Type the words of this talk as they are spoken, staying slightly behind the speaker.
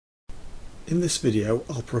In this video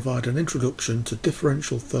I'll provide an introduction to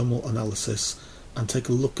differential thermal analysis and take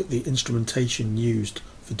a look at the instrumentation used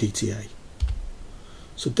for DTA.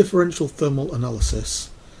 So differential thermal analysis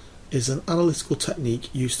is an analytical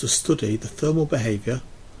technique used to study the thermal behaviour,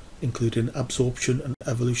 including absorption and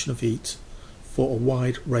evolution of heat, for a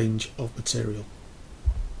wide range of material.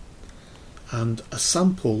 And a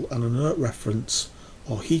sample and an inert reference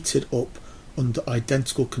are heated up under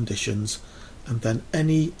identical conditions, and then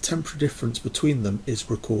any temperature difference between them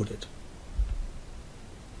is recorded.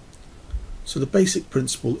 So the basic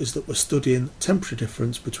principle is that we're studying temperature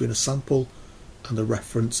difference between a sample and a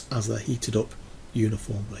reference as they're heated up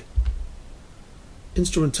uniformly.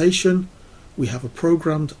 Instrumentation: we have a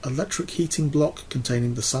programmed electric heating block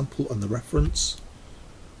containing the sample and the reference.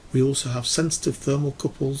 We also have sensitive thermal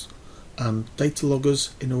couples and data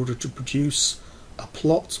loggers in order to produce a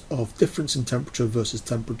plot of difference in temperature versus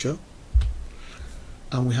temperature.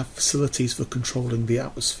 And we have facilities for controlling the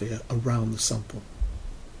atmosphere around the sample.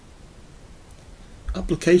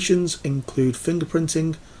 Applications include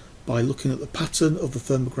fingerprinting by looking at the pattern of the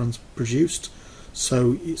thermograms produced,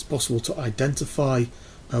 so it's possible to identify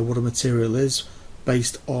what a material is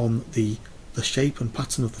based on the shape and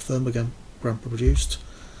pattern of the thermogram produced.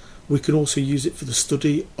 We can also use it for the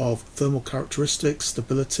study of thermal characteristics,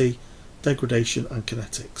 stability, degradation and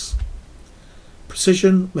kinetics.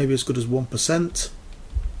 Precision may be as good as 1%.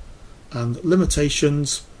 And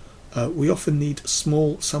limitations: we often need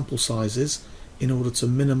small sample sizes in order to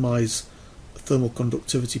minimise thermal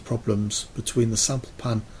conductivity problems between the sample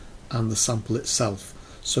pan and the sample itself.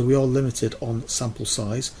 So we are limited on sample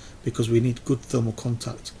size because we need good thermal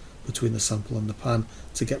contact between the sample and the pan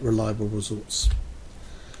to get reliable results.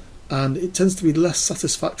 And it tends to be less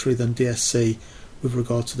satisfactory than DSC with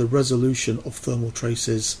regard to the resolution of thermal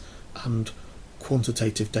traces and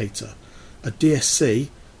quantitative data. A DSC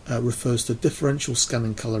refers to differential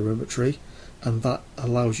scanning calorimetry, and that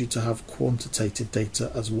allows you to have quantitative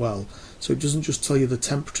data as well. So it doesn't just tell you the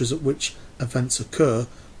temperatures at which events occur,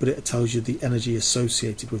 but it tells you the energy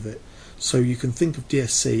associated with it. So you can think of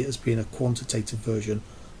DSC as being a quantitative version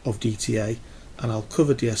of DTA, and I'll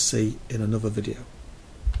cover DSC in another video.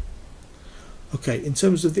 Okay, in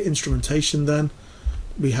terms of the instrumentation then,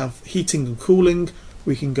 we have heating and cooling.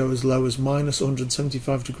 We can go as low as minus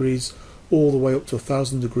 175 degrees all the way up to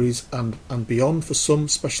 1000 degrees and beyond for some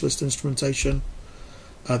specialist instrumentation.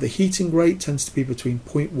 The heating rate tends to be between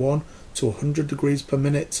 0.1 to 100 degrees per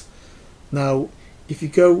minute. Now, if you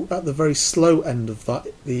go at the very slow end of that,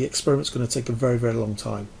 the experiment's going to take a very, very long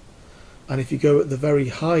time. And if you go at the very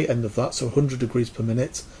high end of that, so 100 degrees per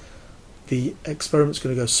minute, the experiment's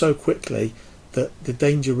going to go so quickly that the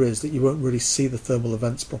danger is that you won't really see the thermal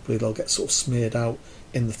events properly. They'll get sort of smeared out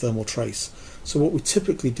in the thermal trace. So what we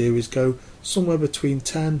typically do is go somewhere between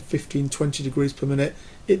 10, 15, 20 degrees per minute.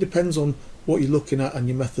 It depends on what you're looking at and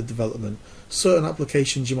your method development. Certain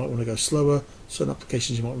applications you might want to go slower, certain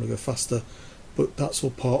applications you might want to go faster, but that's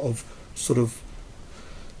all part of sort of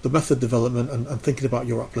the method development and thinking about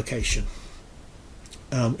your application.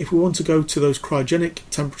 If we want to go to those cryogenic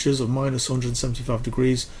temperatures of minus 175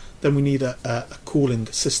 degrees, then we need a cooling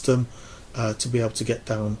system to be able to get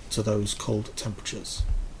down to those cold temperatures.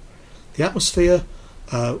 The atmosphere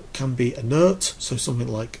can be inert, so something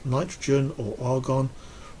like nitrogen or argon,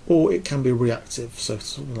 or it can be reactive, so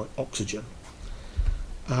something like oxygen.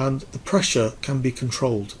 And the pressure can be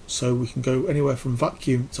controlled, so we can go anywhere from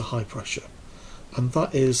vacuum to high pressure. And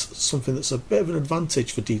that is something that's a bit of an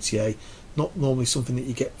advantage for DTA, not normally something that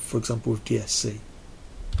you get, for example, with DSC.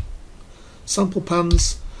 Sample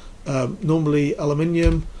pans, normally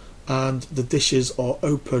aluminium, and the dishes are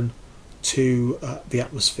open to the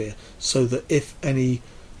atmosphere, so that if any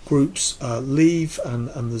groups leave and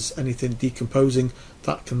there's anything decomposing,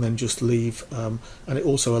 that can then just leave, and it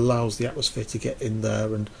also allows the atmosphere to get in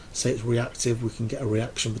there, and say it's reactive, we can get a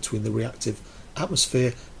reaction between the reactive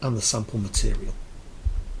atmosphere and the sample material.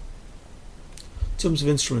 In terms of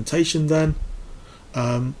instrumentation then,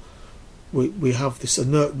 we have this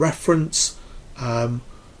inert reference,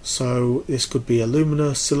 so this could be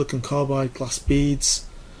alumina, silicon carbide, glass beads,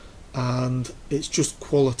 and it's just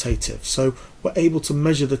qualitative, so we're able to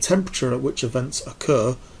measure the temperature at which events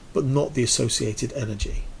occur but not the associated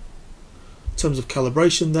energy. In terms of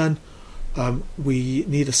calibration then, we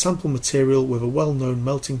need a sample material with a well-known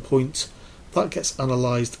melting point that gets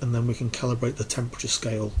analysed, and then we can calibrate the temperature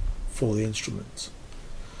scale for the instrument.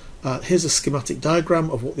 Here's a schematic diagram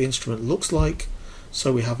of what the instrument looks like.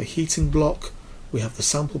 So we have a heating block, we have the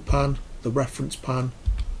sample pan, the reference pan,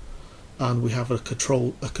 and we have a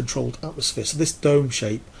controlled atmosphere. So this dome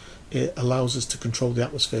shape, it allows us to control the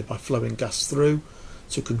atmosphere by flowing gas through.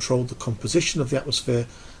 to control the composition of the atmosphere,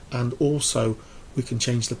 and also we can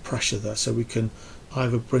change the pressure there, so we can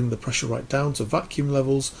either bring the pressure right down to vacuum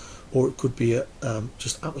levels, or it could be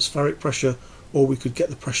just atmospheric pressure, or we could get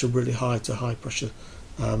the pressure really high to high pressure,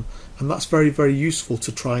 and that's very, very useful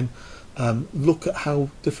to try and look at how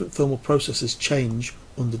different thermal processes change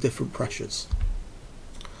under different pressures.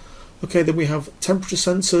 Okay, then we have temperature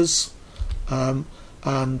sensors,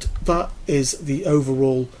 and that is the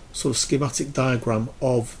overall sort of schematic diagram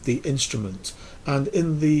of the instrument, and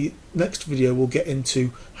in the next video we'll get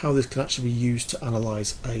into how this can actually be used to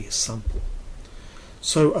analyse a sample.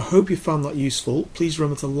 So I hope you found that useful. Please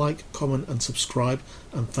remember to like, comment and subscribe,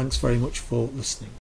 and thanks very much for listening.